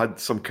 but we had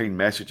some kind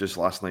messages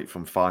last night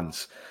from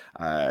fans.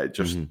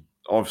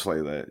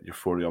 Obviously the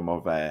euphorium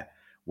of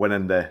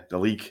winning the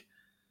league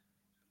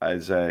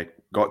has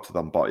got to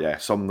them. But yeah,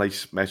 some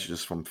nice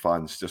messages from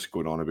fans just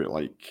going on about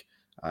like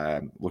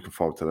looking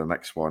forward to the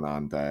next one,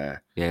 and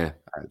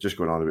just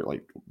going on about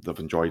like they've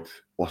enjoyed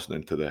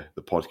listening to the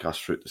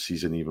podcast throughout the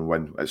season, even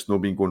when it's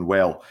not been going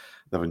well.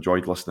 They've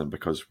enjoyed listening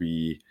because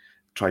we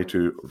try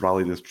to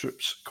rally the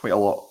troops quite a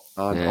lot.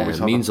 And always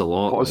it means a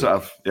lot.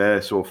 Positive.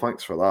 Like, so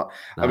thanks for that.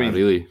 I mean,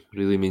 really,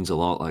 really means a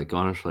lot. Like,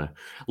 honestly,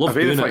 love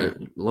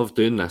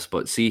doing this,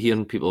 but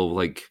hearing people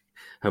like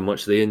how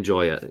much they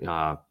enjoy it,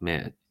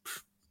 mate, it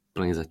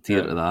brings a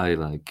tear to the eye.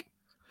 Like,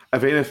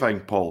 if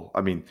anything, Paul,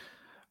 I mean,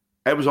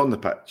 it was on the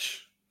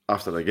pitch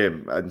after the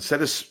game, and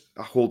instead of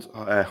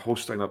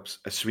hosting up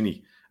a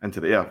Sweeney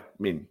into the air, I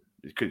mean,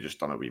 you could have just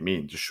done it with me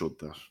and just showed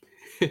their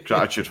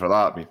gratitude for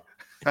that. I mean,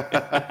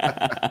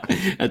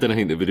 I don't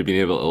think they would have been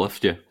able to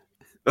lift you.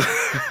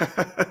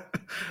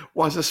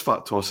 What's this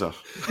fat tosser?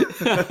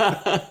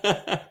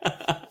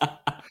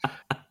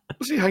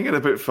 What's he hanging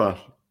about for?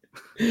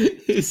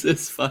 Who's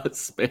this fat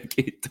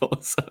specky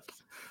tosser?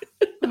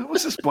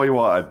 What's this boy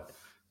wanting?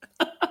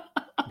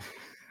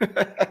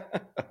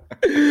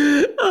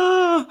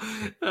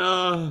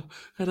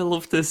 I'd have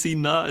loved to have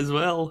seen that as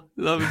well.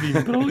 That would be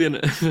brilliant.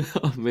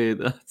 Oh, mate,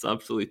 that's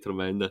absolutely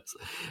tremendous.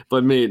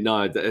 But, mate, no,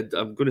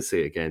 I'm going to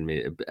say it again,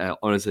 mate.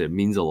 Honestly, it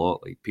means a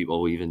lot. Like,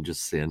 people even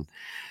just saying,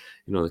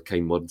 the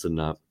kind words and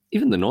that.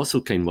 Even the not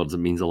so kind words, it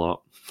means a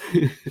lot.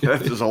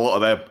 There's a lot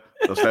of them.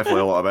 There's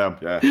definitely a lot of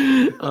them,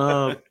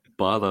 yeah.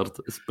 Bothered.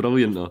 It's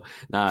brilliant, though.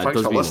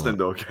 Thanks for listening,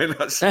 though, Ken.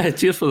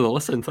 Cheers for the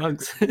listen,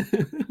 thanks.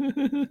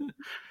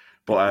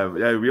 But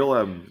we're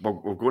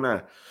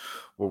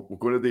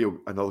going to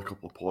do another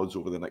couple of pods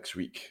over the next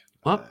week.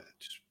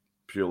 Just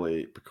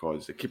purely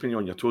because they're keeping you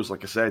on your toes,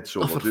 like I said.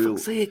 So for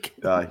fuck's sake.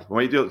 We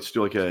might do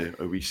like a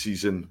wee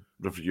season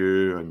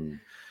review and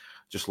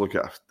just look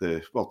at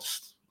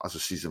just as a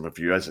season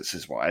review is, it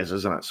is what it is,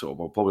 isn't it? So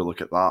we'll probably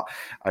look at that,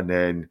 and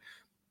then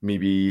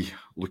maybe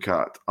look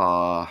at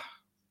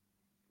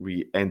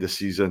we end the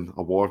season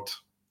award.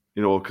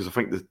 Because I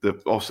think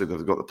obviously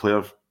they've got the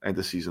player end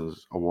of season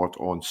award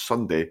on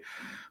Sunday,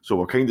 so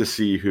we'll kind of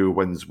see who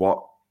wins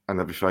what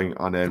and everything,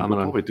 and then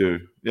we'll probably do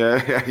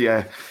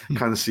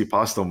kind of see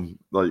past them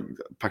like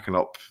picking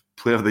up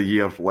player of the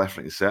year left, right,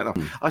 and centre.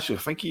 Actually,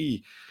 I think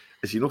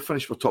is he not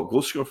finished for top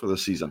goal scorer for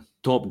this season?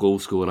 Top goal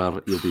scorer.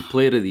 He'll be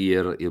player of the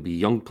year. He'll be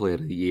young player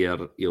of the year.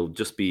 He'll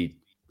just be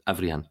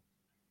everything,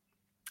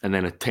 and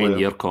then a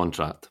 10-year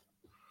contract.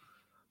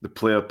 The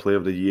player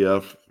of the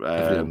year.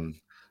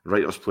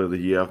 Writers' Player of the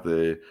Year,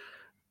 the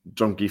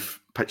Drumgeef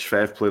Pitch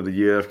Fev Player of the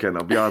Year,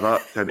 it'll be all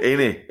that. And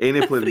any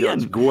Player of the Year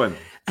that's going.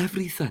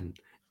 Everything.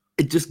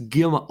 It just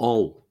give them it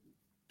all.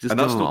 And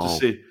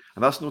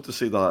that's not to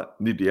say that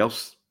nobody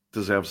else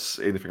deserves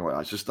anything like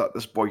that. It's just that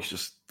this boy's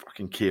just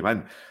fucking came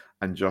in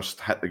and just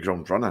hit the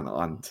ground running,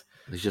 and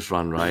he's just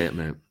ran riot,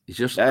 mate. He's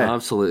just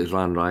absolutely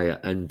ran riot.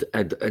 And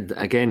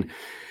again,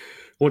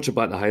 watching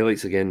back the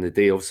highlights again, the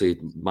day obviously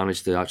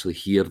managed to actually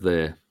hear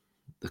the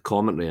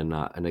commentary in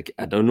that. And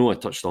I don't know, I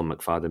touched on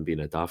McFadden being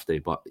a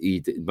dafty, but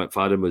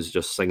McFadden was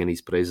just singing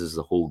his praises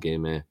the whole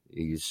game.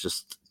 He's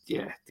just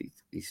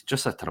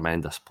a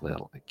tremendous player.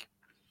 Like,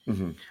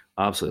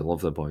 absolutely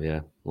love the boy.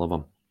 Yeah, love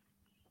him.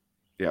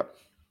 Yeah,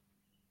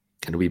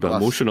 kind of a wee bit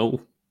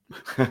emotional.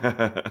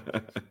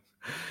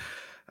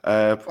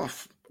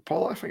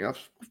 Paul, I think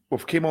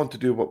we've came on to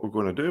do what we're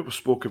going to do. We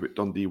spoke about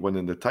Dundee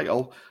winning the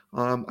title.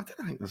 I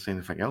don't think there's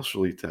anything else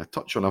really to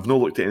touch on. I've not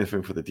looked at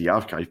anything for the D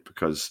archive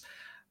because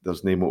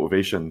there's no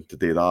motivation to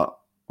do that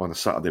on a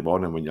Saturday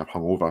morning when you're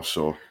hungover.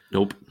 So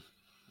nope.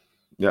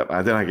 Yeah,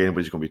 I don't think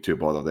anybody's going to be too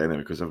bothered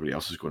anyway because everybody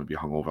else is going to be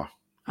hungover.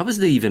 I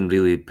wasn't even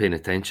really paying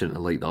attention to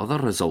like the other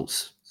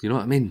results. You know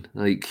what I mean?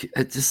 Like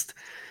it just.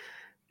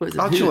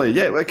 Actually,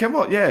 come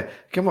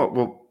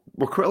on.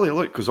 We'll quickly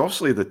look because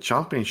obviously the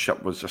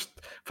championship was just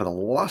for the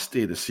last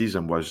day of the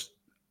season was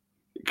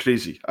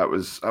crazy. It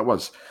was.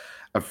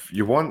 If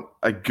you want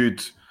a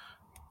good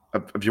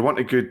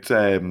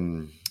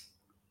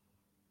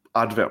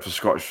advert for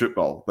Scottish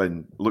football,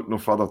 then look no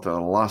further to the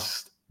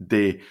last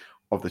day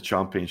of the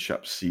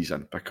championship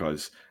season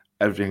because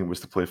everything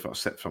was to play for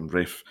except from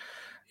Rafe.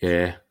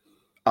 Yeah,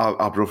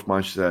 Arbroath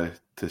managed to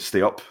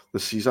stay up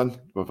this season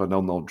with a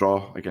 0-0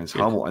 draw against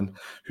Hamilton,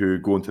 who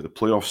go into the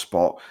playoff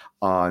spot,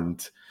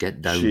 and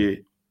get down.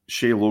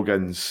 Shea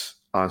Logan's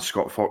and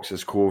Scott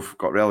Fox's Cove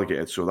got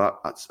relegated, so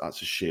that's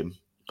a shame.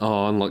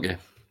 Oh, unlucky.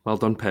 Well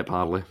done, Pep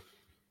Harley.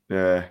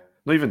 Yeah,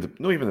 not even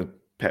the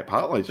Pep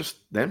Harley,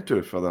 just them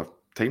two for their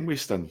time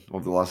wasting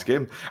of the last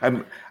game.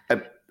 And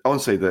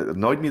honestly, that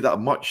annoyed me that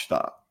much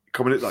that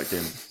coming out that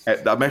game,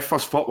 that my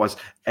first thought was,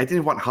 I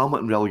didn't want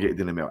Hamilton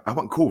relegated anymore. I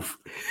want Cove.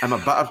 I'm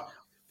a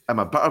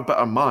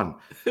bitter man,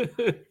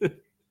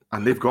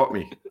 and they've got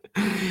me.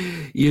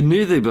 You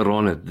knew they were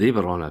on a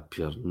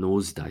pure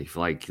nosedive.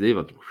 Like they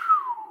were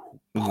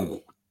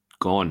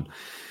gone.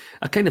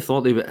 I kind of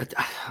thought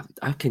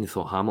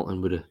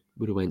Hamilton would have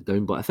went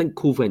down, but I think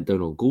Cove went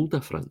down on goal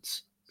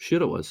difference.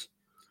 Sure, it was.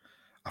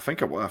 I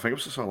think it was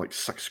something like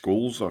 6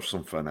 goals or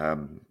something.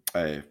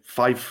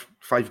 5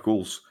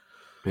 goals.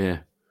 Yeah.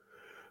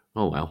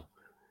 Oh well.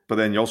 But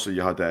then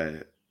you had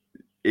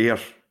Ayr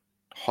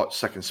hot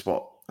second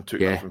spot and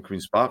took that from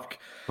Queen's Park.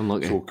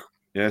 Unlucky.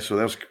 So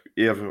there's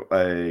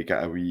Ayr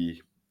get a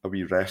wee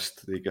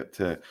rest. They get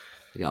a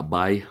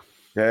bye.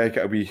 Yeah,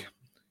 maybe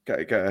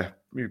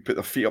put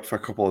their feet up for a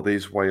couple of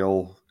days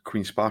while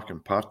Queen's Park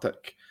and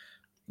Partick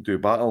do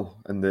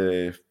battle in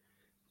the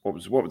what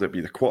would it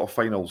be, the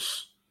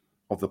quarterfinals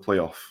of the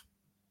playoff?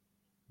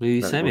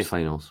 Maybe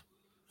semi-finals.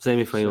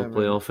 Semi-final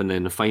playoff and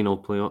then the final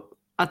playoff.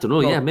 I don't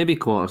know, maybe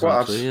quarters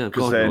actually. Yeah,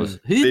 God knows.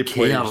 Who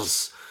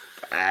cares?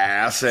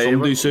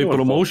 Somebody say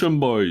promotion,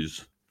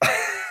 boys.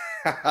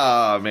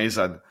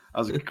 Amazing. That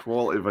was a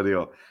quality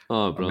video.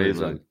 Oh, brilliant.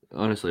 Amazing.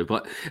 Honestly,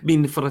 but I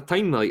mean, for a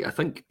time, like I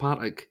think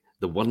Partick,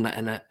 they weren't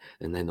in it,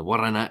 and then they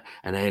were in it,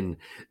 and then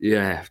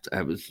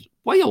it was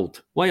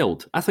wild.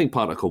 I think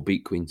Partick will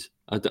beat Queens.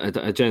 I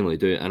genuinely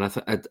do, and I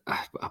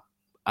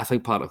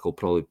think Partick will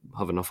probably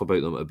have enough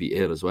about them to beat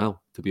Ayr as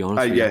well. To be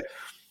honest, yeah,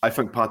 I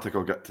think Partick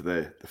will get to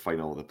the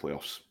final of the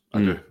playoffs. I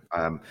do.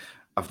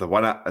 If they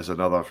win it is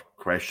another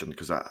question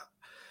because I've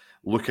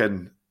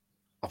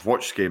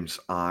watched games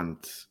and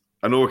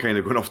I know we're kind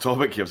of going off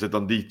topic here. It's a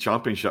Dundee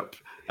Championship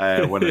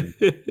winning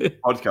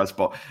podcast,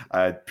 but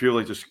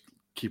purely just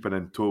keeping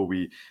in tow,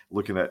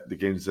 looking at the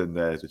games in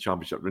the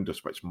Championship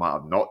rounders, which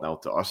matter not now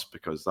to us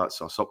because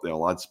that's us up there,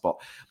 lads. But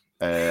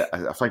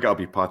I think it'll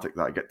be Partick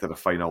that get to the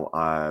final,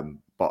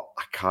 but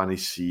I can't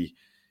see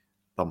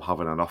them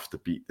having enough to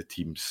beat the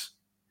teams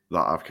that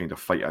are kind of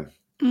fighting at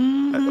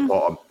the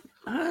bottom.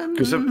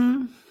 Because I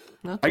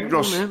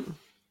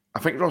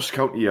think Ross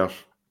County are.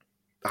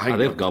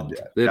 They've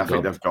gubbed. I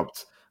think they've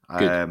gubbed.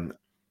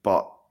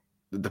 But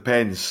it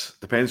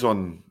depends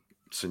on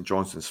St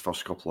Johnstone's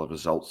first couple of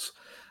results.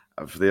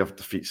 If they have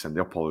defeats, then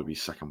they'll probably be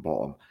second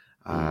bottom.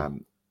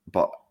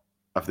 But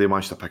if they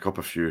manage to pick up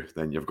a few,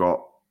 then you've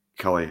got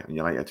Kelly and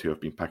United who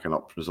have been picking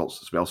up results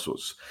as well. So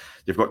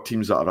you've got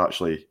teams that are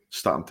actually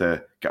starting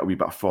to get a wee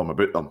bit of form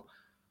about them.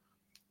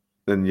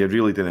 Then you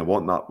really didn't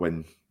want that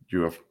when you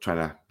were trying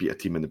to beat a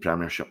team in the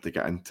Premiership to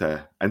get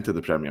into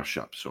the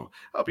Premiership. So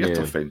that'll be a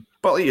tough thing.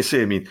 But like you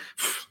say, I mean,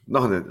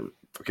 nothing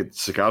fucking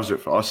cigars out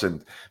for us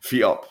and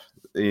feet up.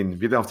 I mean,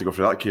 we don't have to go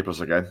through that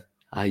capers again.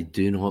 I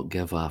do not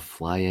give a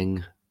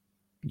flying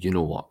you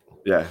know what.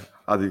 Yeah.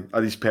 Are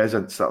these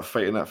peasants that are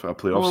fighting it for a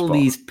playoff spot? All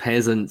these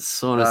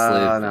peasants, honestly.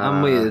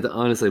 I'm waiting,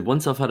 honestly,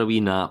 once I've had a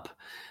wee nap,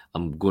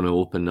 I'm going to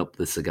open up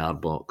the cigar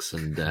box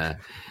and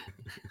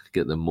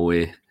get the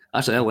Moe.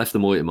 Actually, I left the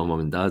Moe to my mum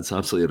and dad's.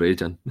 Absolutely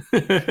raging.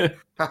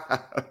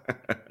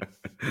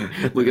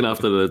 looking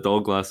after the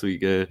dog last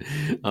week.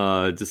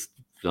 Just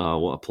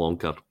what a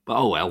plonker. But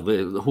oh well,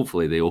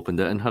 hopefully they opened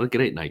it and had a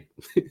great night.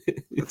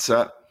 That's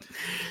it.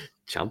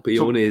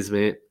 Championes,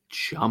 mate.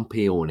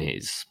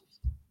 Championes.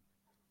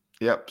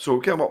 Yep. So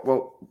come up.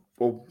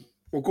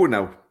 We'll go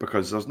now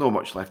because there's not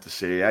much left to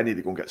say. I need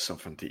to go and get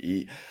something to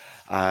eat.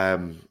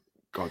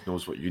 God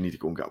knows what you need to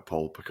go and get,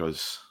 Paul,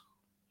 because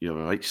you're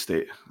in a right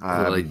state.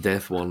 Like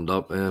death warmed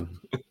up.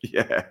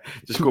 Yeah.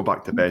 Just go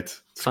back to bed.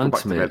 Thanks, go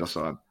back mate. to bed or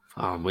something.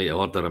 Oh, wait,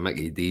 order a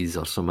Mickey D's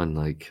or something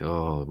like.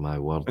 Oh my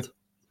word.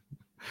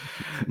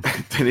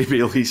 Didn't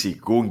be Lacey,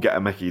 go and get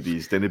a Mickey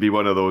D's. Didn't be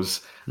one of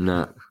those.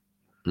 Nah.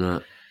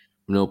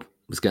 Nope.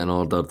 It's getting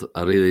ordered.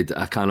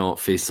 I cannot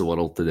face the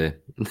world today.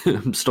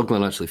 I'm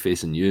struggling actually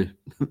facing you.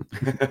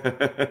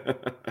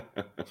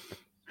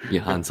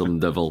 You handsome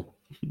devil.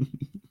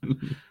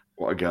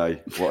 What a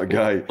guy. What a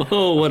guy.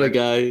 Oh, what a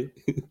guy.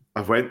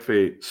 I went for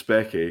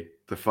specky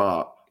to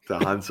fat to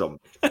handsome.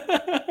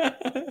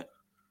 I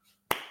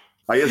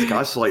guess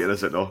gaslighting,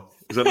 is it though?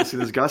 Is that seen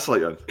as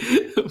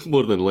gaslighting?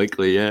 More than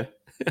likely, yeah.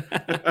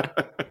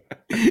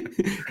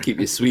 Keep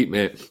you sweet,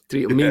 mate.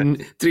 Treat them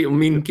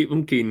mean, keep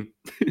them keen.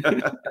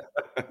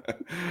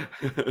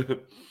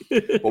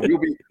 Well,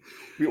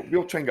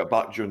 we'll try and get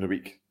back during the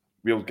week.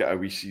 We'll get a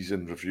wee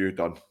season review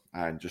done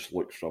and just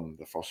look from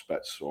the first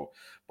bits. So,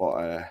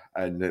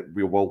 and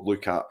we will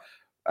look at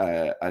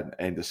an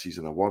end of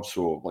season award.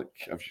 So, like,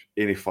 if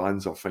any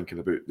fans are thinking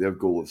about their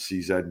goal of the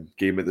season,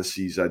 game of the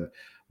season,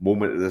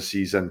 moment of the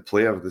season,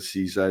 player of the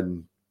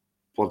season,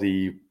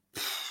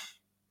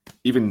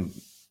 even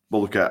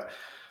we'll look at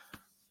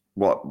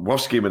what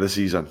worst game of the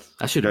season.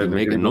 I should have been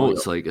making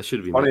notes. Like I should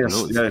have been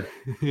funniest, making notes.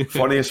 Yeah,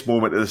 funniest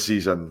moment of the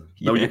season.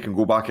 Now you can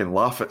go back and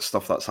laugh at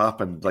stuff that's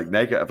happened, like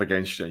negative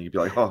against you, and you'd be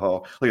like,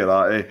 "Oh, look at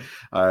that!"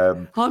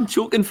 Eh? I'm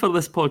choking for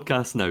this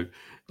podcast now.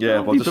 Yeah,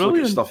 well, just look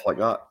at stuff like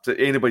that. To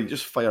anybody,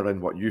 just fire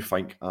in what you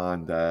think,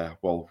 and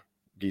we'll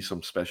give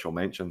some special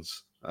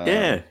mentions.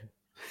 Yeah.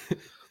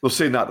 I was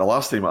saying that the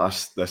last time I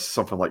asked this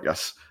something like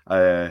this.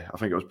 I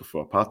think it was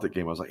before a Partick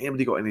game. I was like,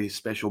 anybody got any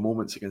special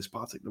moments against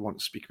Partick they want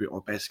to speak about,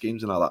 or best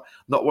games and all that?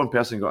 Not one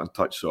person got in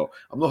touch, so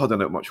I'm not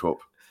holding out much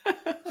hope.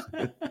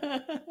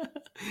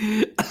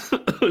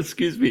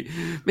 Excuse me,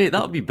 mate.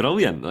 That would be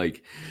brilliant.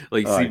 Like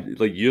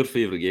your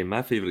favourite game,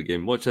 my favourite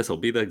game. Watch this. I'll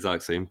be the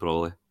exact same,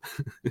 probably.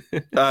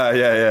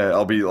 Yeah.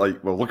 I'll be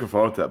like, well, looking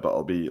forward to it, but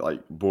I'll be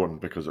like boring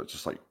because it's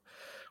just like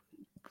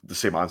the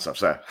same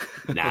answers.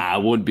 Nah, I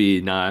won't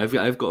be. Nah,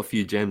 I've got a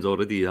few gems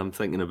already. I'm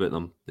thinking about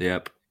them.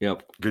 Yep.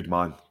 Good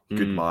man.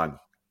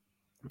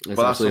 It's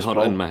actually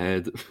hurting my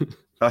head.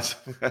 That's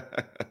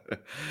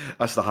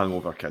the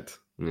hangover, kid.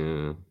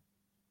 Yeah.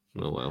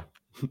 Oh well.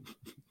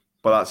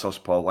 But that's us,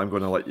 Paul. I'm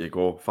going to let you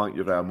go. Thank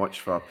you very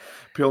much for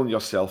pulling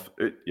yourself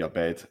out your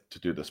bed to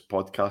do this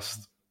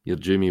podcast. You're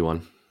Jimmy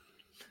one.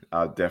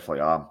 I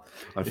definitely am.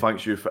 And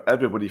thanks you for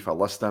everybody for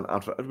listening,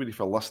 and for everybody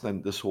for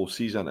listening this whole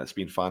season. It's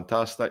been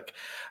fantastic.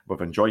 We've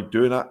enjoyed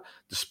doing it,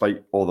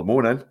 despite all the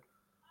moaning.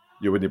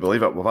 You wouldn't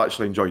believe it. We've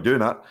actually enjoyed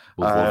doing it.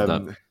 We've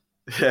loved it.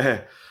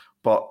 Yeah.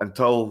 But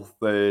until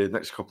the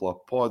next couple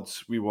of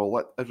pods, we will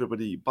let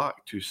everybody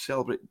back to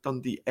celebrate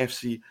Dundee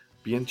FC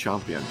being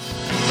champions.